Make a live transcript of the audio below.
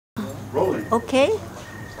Rolling. Okay.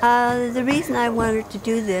 The reason I wanted to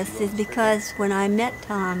do this is because when I met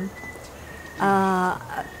Tom,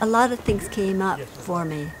 a lot of things came up for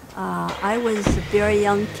me. I was a very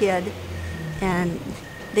young kid, and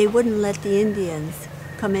they wouldn't let the Indians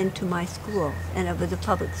come into my school, and it was a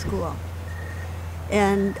public school.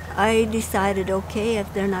 And I decided, okay,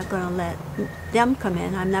 if they're not going to let them come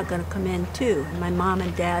in, I'm not going to come in too. And my mom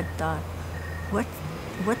and dad thought,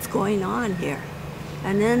 what's going on here?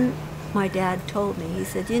 And then my dad told me, he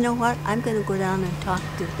said, you know what, I'm going to go down and talk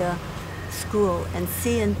to the school and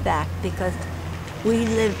see in fact, because we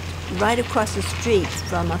lived right across the street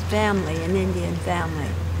from a family, an Indian family.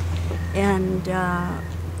 And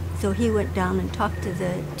so he went down and talked to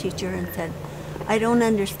the teacher and said, I don't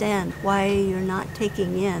understand why you're not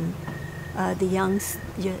taking in the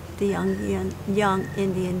young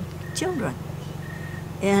Indian children.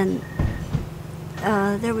 And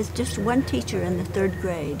there was just one teacher in the 3rd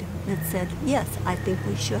grade that said, yes, I think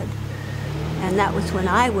we should. And that was when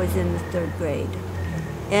I was in the 3rd grade.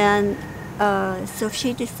 And so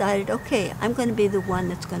she decided, okay, I'm going to be the one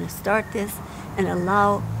that's going to start this and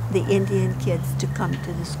allow the Indian kids to come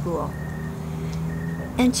to the school.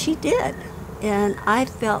 And she did. And I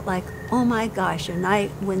felt like, oh my gosh, and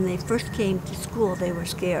when they first came to school, they were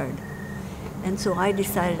scared. And so I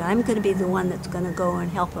decided I'm going to be the one that's going to go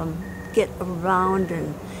and help them get around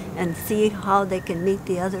and see how they can meet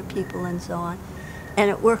the other people and so on.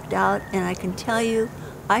 And it worked out, and I can tell you,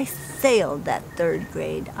 I sailed that 3rd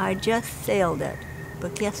grade. I just sailed it.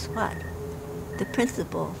 But guess what? The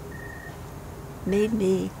principal made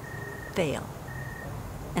me fail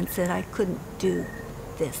and said I couldn't do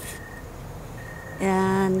this.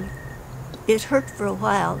 And it hurt for a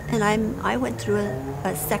while, and I went through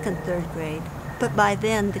a 2nd, 3rd grade. But by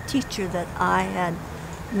then, the teacher that I had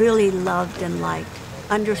really loved and liked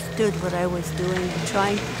understood what I was doing and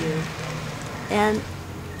trying to do. And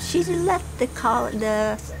she let the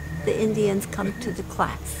Indians come to the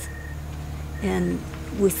class. And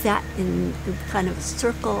we sat in kind of a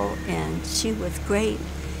circle, and she was great.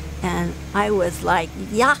 And I was like,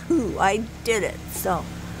 yahoo, I did it. So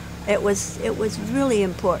it was really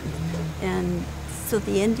important. And so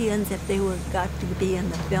the Indians, if they got to be in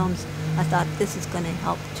the films, I thought this is going to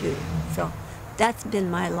help too. So that's been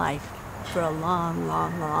my life for a long,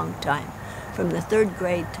 long, long time, from the 3rd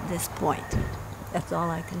grade to this point. That's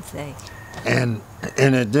all I can say. And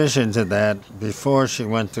in addition to that, before she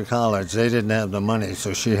went to college, they didn't have the money,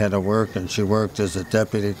 so she had to work, and she worked as a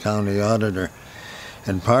deputy county auditor.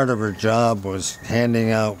 And part of her job was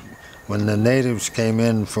handing out, when the natives came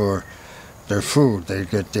in for their food, they'd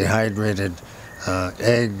get dehydrated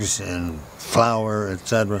eggs and flour,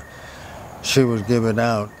 etc. She would give it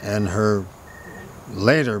out, and her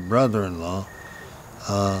later brother-in-law,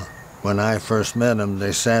 when I first met him,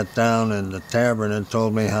 they sat down in the tavern and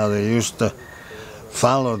told me how they used to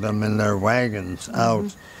follow them in their wagons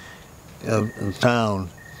out in town,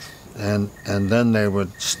 and then they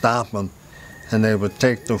would stop them, and they would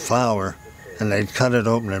take the flour, and they'd cut it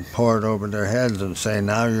open and pour it over their heads and say,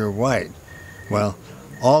 now you're white. Well,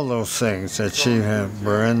 all those things that she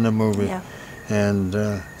were in the movie. Yeah. And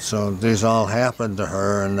so these all happened to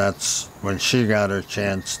her, and that's when she got her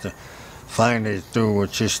chance to finally do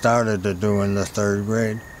what she started to do in the 3rd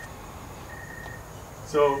grade.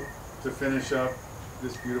 So, to finish up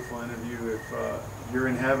this beautiful interview, if you're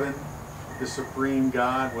in heaven, the supreme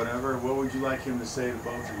God, whatever, what would you like him to say to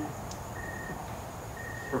both of you?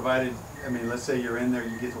 Provided, I mean, let's say you're in there,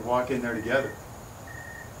 you get to walk in there together.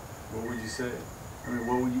 What would you say? I mean,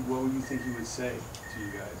 what would you think he would say to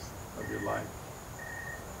you guys of your life?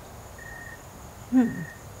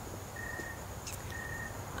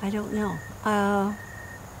 I don't know.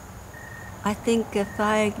 I think if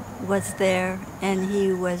I was there and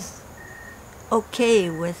he was okay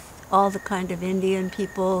with all the kind of Indian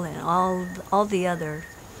people and all the others,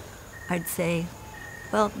 I'd say,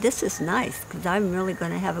 well, this is nice, because I'm really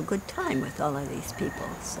going to have a good time with all of these people.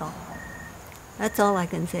 So that's all I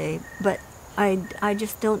can say. But I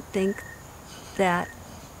just don't think that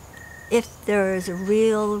if there is a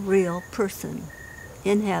real person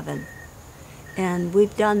in heaven, and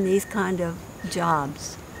we've done these kind of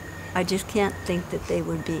jobs, I just can't think that they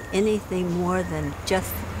would be anything more than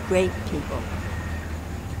just great people.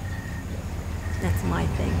 That's my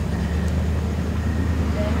thing.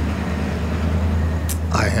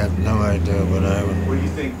 I have no idea what I would...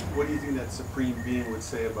 What do you think that supreme being would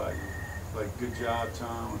say about you? Like, good job,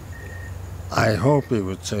 Tom? I hope he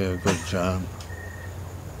would say a good job.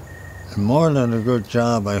 And more than a good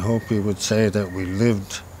job, I hope he would say that we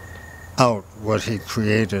lived out what he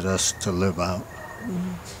created us to live out.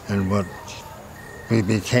 And we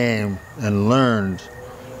became and learned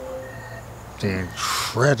the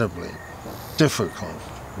incredibly difficult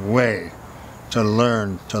way to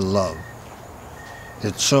learn to love.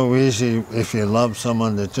 It's so easy if you love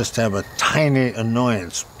someone to just have a tiny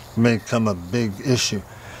annoyance become a big issue.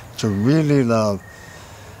 To really love,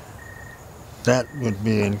 that would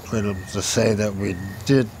be incredible to say that we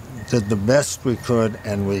did the best we could,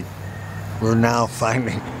 and we're now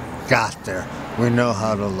finally got there. We know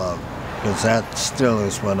how to love, because that still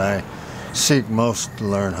is what I seek most to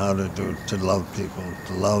learn how to do, to love people,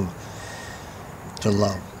 to love.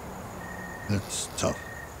 It's tough.